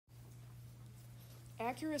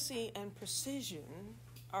Accuracy and precision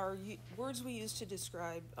are words we use to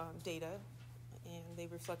describe data, and they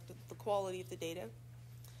reflect the quality of the data.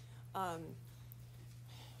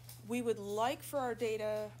 We would like for our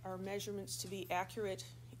data, our measurements, to be accurate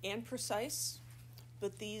and precise,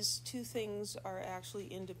 but these two things are actually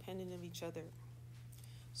independent of each other.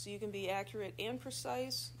 So you can be accurate and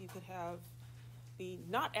precise, you could be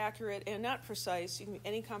not accurate and not precise, you can be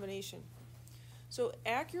any combination. So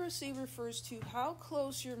accuracy refers to how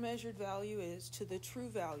close your measured value is to the true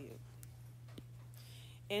value.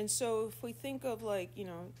 And so if we think of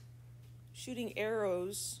shooting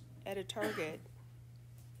arrows at a target,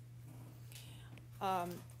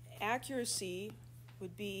 accuracy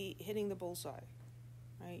would be hitting the bullseye,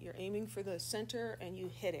 right? You're aiming for the center and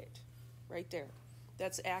you hit it right there.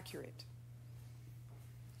 That's accurate.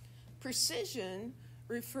 Precision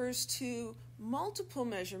refers to multiple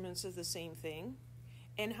measurements of the same thing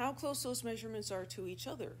and how close those measurements are to each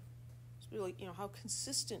other. It's really, how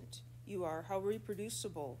consistent you are, how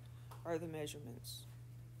reproducible are the measurements.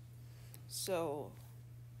 So,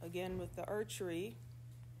 again, with the archery,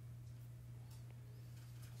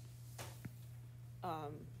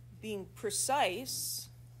 being precise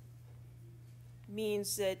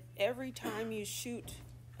means that every time you shoot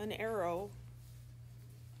an arrow,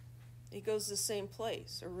 it goes the same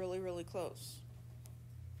place or really, really close.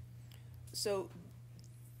 So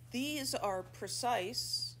these are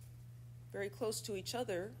precise, very close to each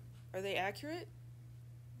other. Are they accurate?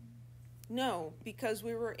 No, because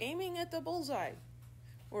we were aiming at the bullseye.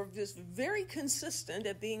 We're just very consistent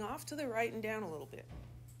at being off to the right and down a little bit.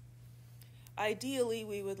 Ideally,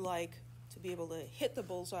 we would like to be able to hit the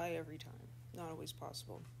bullseye every time. Not always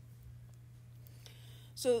possible.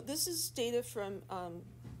 So this is data from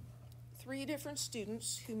 3 different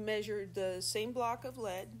students who measured the same block of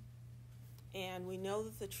lead, and we know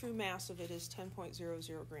that the true mass of it is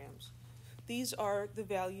 10.00 grams. These are the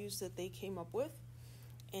values that they came up with,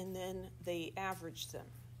 and then they averaged them.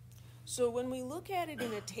 So when we look at it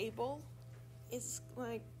in a table, it's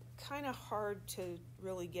kind of hard to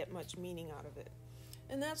really get much meaning out of it.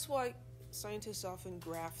 And that's why scientists often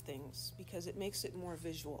graph things, because it makes it more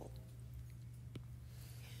visual.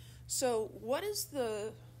 So what is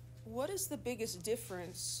the biggest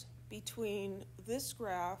difference between this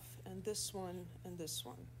graph and this one and this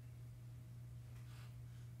one?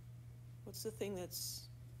 What's the thing that's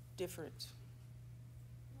different?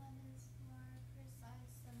 One is more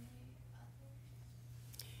precise than the other.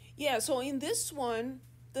 Yeah, so in this one,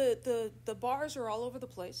 the bars are all over the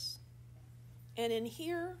place. And in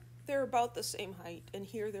here, they're about the same height. And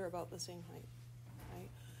here, they're about the same height. Right?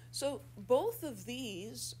 So both of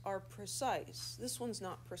these are precise. This one's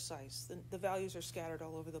not precise. The values are scattered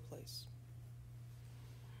all over the place.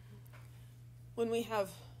 When we have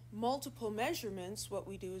multiple measurements, what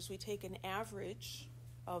we do is we take an average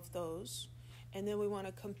of those, and then we want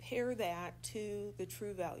to compare that to the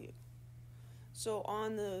true value. So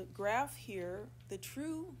on the graph here, the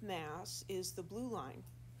true mass is the blue line.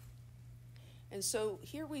 And so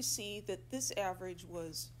here we see that this average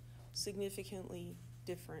was significantly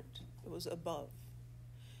different. It was above.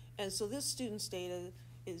 And so this student's data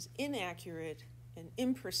is inaccurate and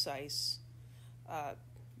imprecise.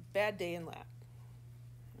 Bad day in lab.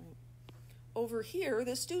 Right. Over here,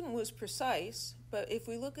 the student was precise, but if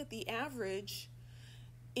we look at the average,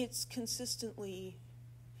 it's consistently,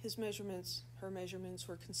 her measurements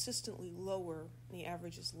were consistently lower, and the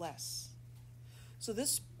average is less. So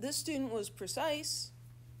this student was precise.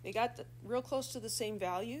 They got real close to the same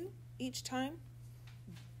value each time,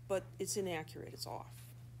 but it's inaccurate, it's off.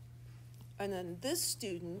 And then this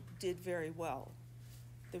student did very well.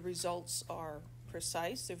 The results are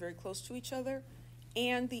precise, they're very close to each other,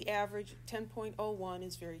 and the average 10.01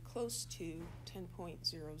 is very close to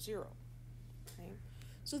 10.00. Okay?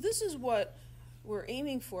 So this is what we're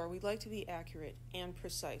aiming for. We'd like to be accurate and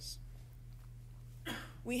precise.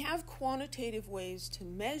 We have quantitative ways to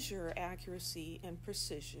measure accuracy and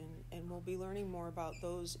precision, and we'll be learning more about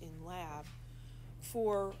those in lab.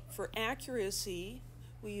 For accuracy,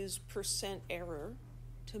 we use percent error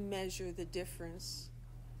to measure the difference.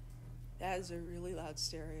 That is a really loud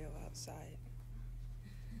stereo outside.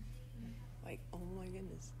 Oh my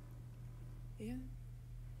goodness. Yeah?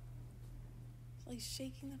 It's like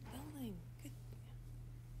shaking the building. Good.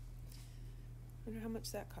 Wonder how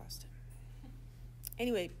much that cost him.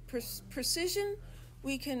 Anyway, precision,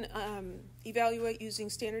 we can evaluate using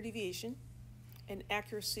standard deviation, and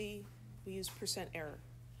accuracy, we use percent error.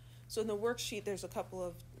 So in the worksheet, there's a couple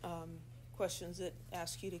of questions that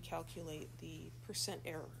ask you to calculate the percent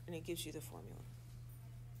error, and it gives you the formula.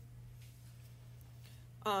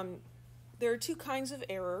 there are two kinds of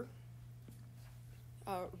error.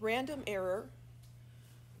 Random error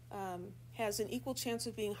has an equal chance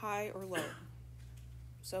of being high or low.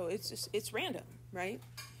 So it's random, right?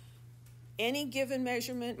 Any given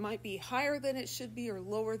measurement might be higher than it should be or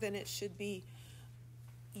lower than it should be.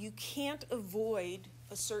 You can't avoid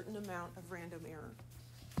a certain amount of random error.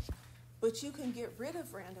 But you can get rid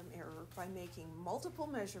of random error by making multiple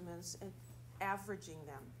measurements and averaging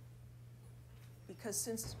them. Because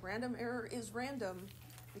since random error is random,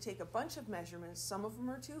 we take a bunch of measurements. Some of them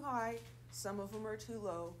are too high, some of them are too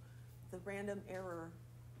low. The random error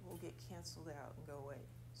will get canceled out and go away.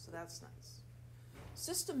 So that's nice.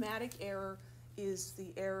 Systematic error is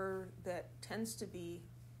the error that tends to be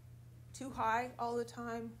too high all the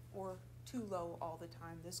time or too low all the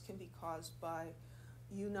time. This can be caused by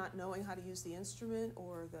you not knowing how to use the instrument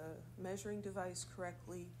or the measuring device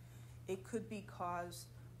correctly. It could be caused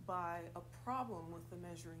by a problem with the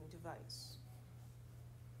measuring device.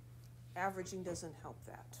 Averaging doesn't help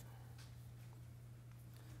that.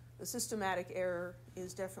 The systematic error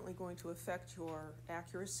is definitely going to affect your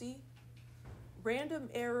accuracy. Random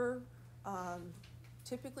error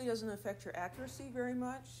typically doesn't affect your accuracy very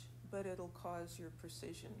much, but it'll cause your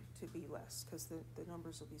precision to be less because the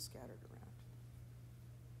numbers will be scattered around.